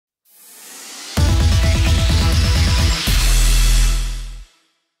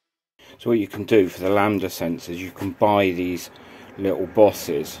So what you can do for the Lambda sensors, you can buy these little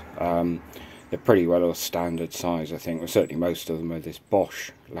bosses. They're pretty well a standard size, I think. Well, certainly most of them are this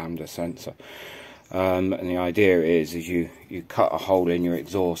Bosch Lambda sensor. And the idea is you cut a hole in your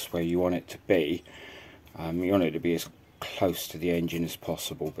exhaust where you want it to be. You want it to be as close to the engine as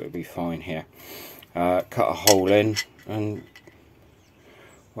possible, but it'll be fine here. Cut a hole in and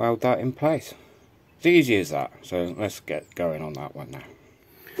weld that in place. It's easy as that. So let's get going on that one now.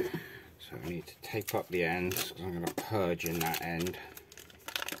 So I need to tape up the ends because I'm going to purge in that end.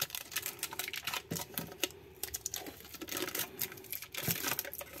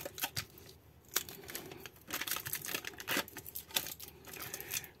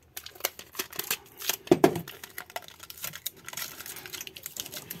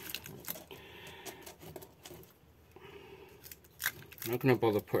 I'm not going to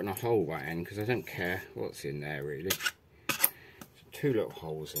bother putting a hole right in because I don't care what's in there really. So 2 little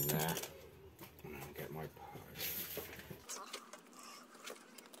holes in there. And I'll get my purge.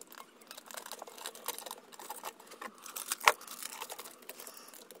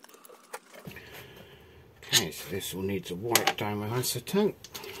 Okay, so this all needs a wipe down with acetone.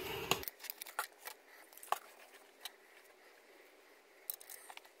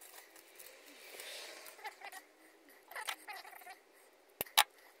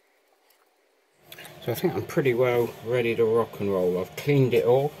 So I think I'm pretty well ready to rock and roll. I've cleaned it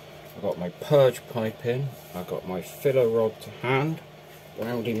all. I've got my purge pipe in. I've got my filler rod to hand.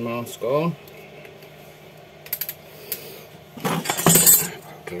 Welding mask on. Put a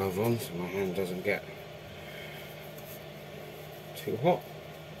glove on so my hand doesn't get too hot.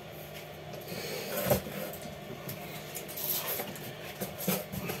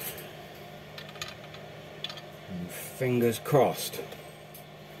 And fingers crossed.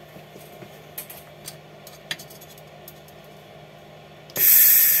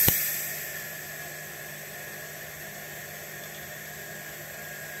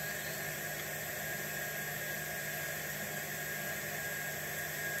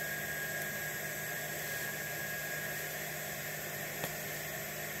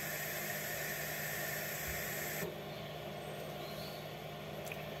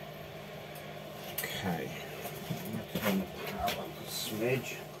 Okay, I'm going to turn the power up a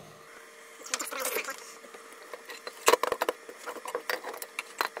smidge.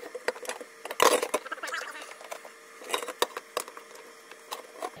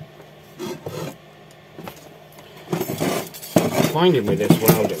 Finding with this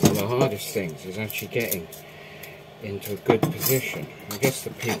welding, one of the hardest things is actually getting into a good position. I guess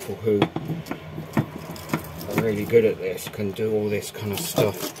the people who are really good at this can do all this kind of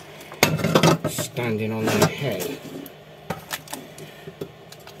stuff standing on their head.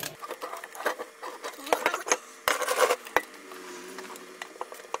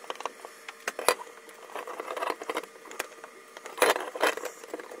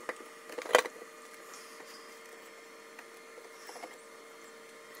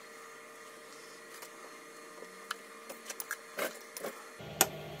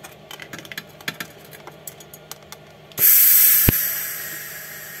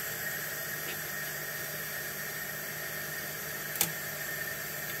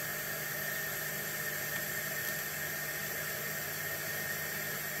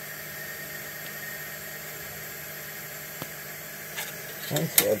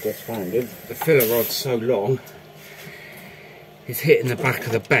 Basically, I've just found it. The filler rod's so long, it's hitting the back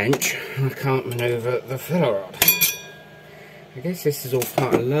of the bench and I can't manoeuvre the filler rod. I guess this is all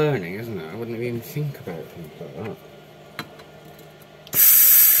part of learning, isn't it? I wouldn't even think about things like that.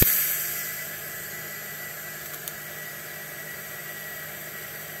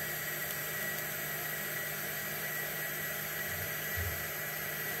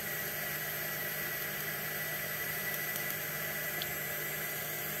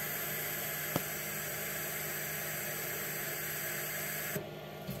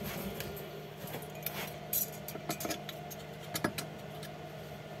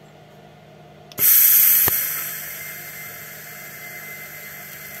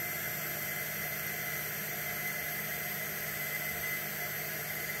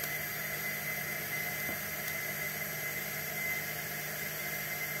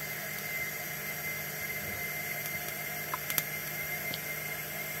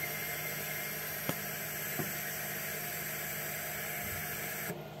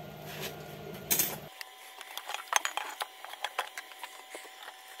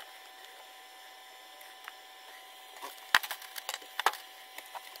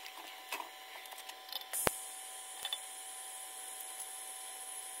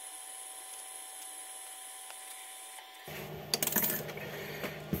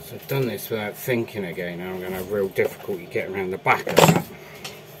 So I've done this without thinking again, and I'm going to have real difficulty getting around the back of that.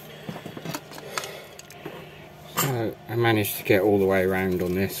 So I managed to get all the way around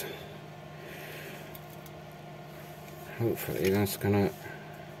on this. Hopefully that's going to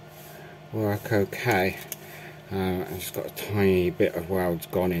work okay. I've just got a tiny bit of weld's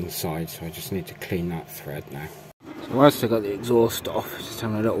gone inside, so I just need to clean that thread now. So whilst I got the exhaust off, just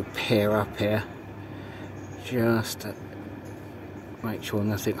having a little peer up here, just to make sure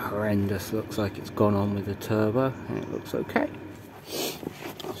nothing horrendous looks like it's gone on with the turbo, and it looks okay.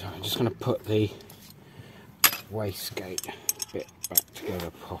 So I'm just going to put the wastegate bit back together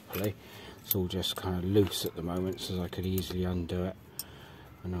properly. It's all just kind of loose at the moment, so I could easily undo it.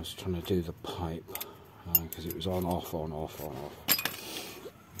 And I was trying to do the pipe because it was on, off, on, off, on, off.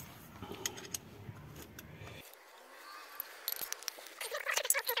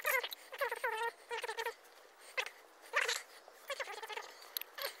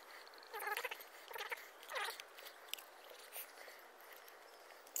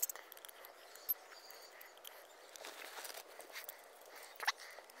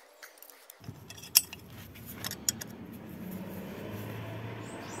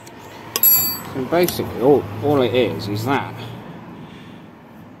 So basically all it is that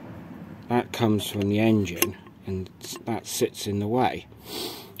comes from the engine, and that sits in the way.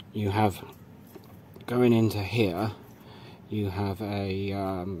 You have, going into here, you have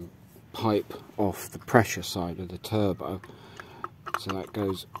a pipe off the pressure side of the turbo, so that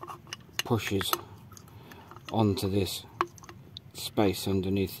pushes onto this space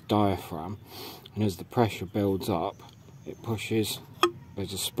underneath the diaphragm, and as the pressure builds up, it pushes.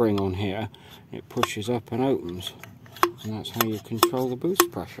 There's a spring on here, it pushes up and opens, and that's how you control the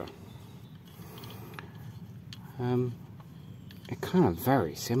boost pressure. It's kind of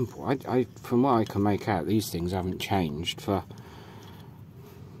very simple. From what I can make out, these things haven't changed for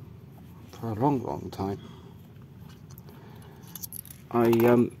a long time. I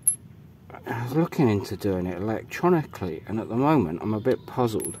was looking into doing it electronically, and at the moment I'm a bit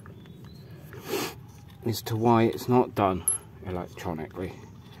puzzled as to why it's not done electronically.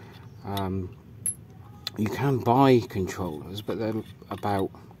 You can buy controllers, but they're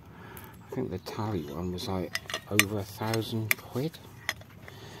about, I think the Tally one was like over £1,000.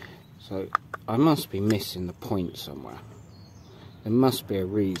 So I must be missing the point somewhere. There must be a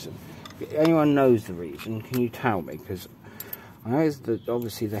reason. If anyone knows the reason, can you tell me? Because I know it's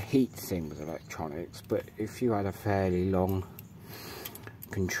obviously the heat thing with electronics, but if you had a fairly long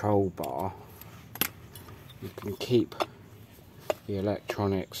control bar, you can keep the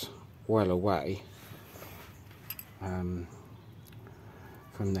electronics well away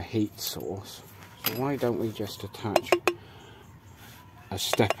from the heat source. So why don't we just attach a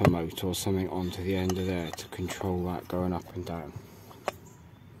stepper motor or something onto the end of there to control that going up and down?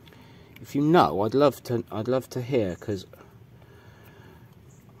 If you know, I'd love to hear, because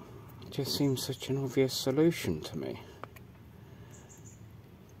it just seems such an obvious solution to me.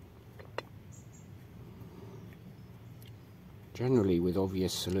 Generally, with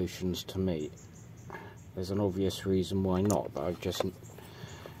obvious solutions to me, there's an obvious reason why not, but I've just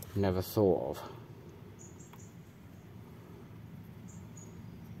never thought of.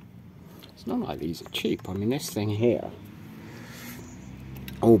 It's not like these are cheap. I mean, this thing here,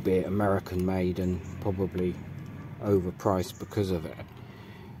 albeit American made and probably overpriced because of it,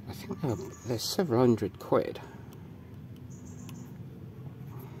 I think they're several £100.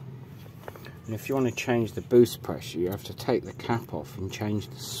 And if you want to change the boost pressure, you have to take the cap off and change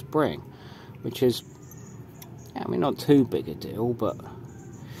the spring, which is, I mean, not too big a deal, but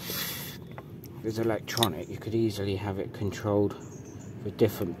if it's electronic, you could easily have it controlled for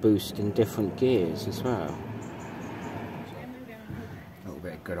different boost in different gears as well. A little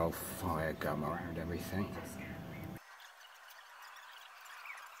bit of good old fire gum around everything.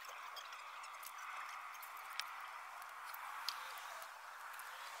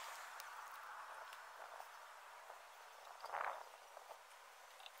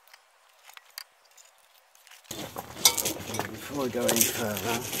 Before I go any further,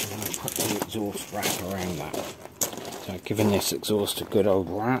 I'm going to put the exhaust wrap around that. So I've given this exhaust a good old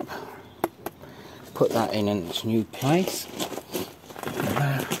wrap. Put that in its new place.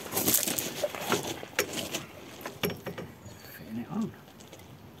 Fitting it on.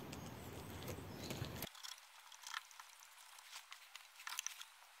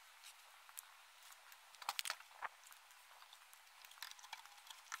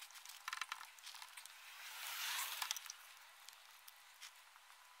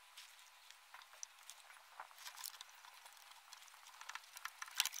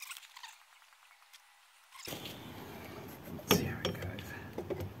 Let's see how it goes.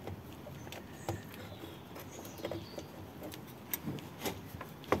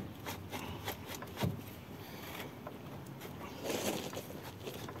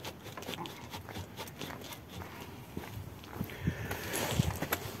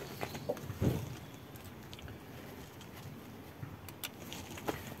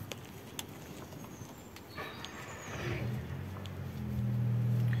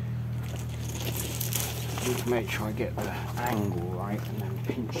 Just make sure I get the angle right and then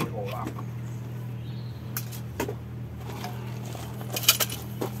pinch it all up.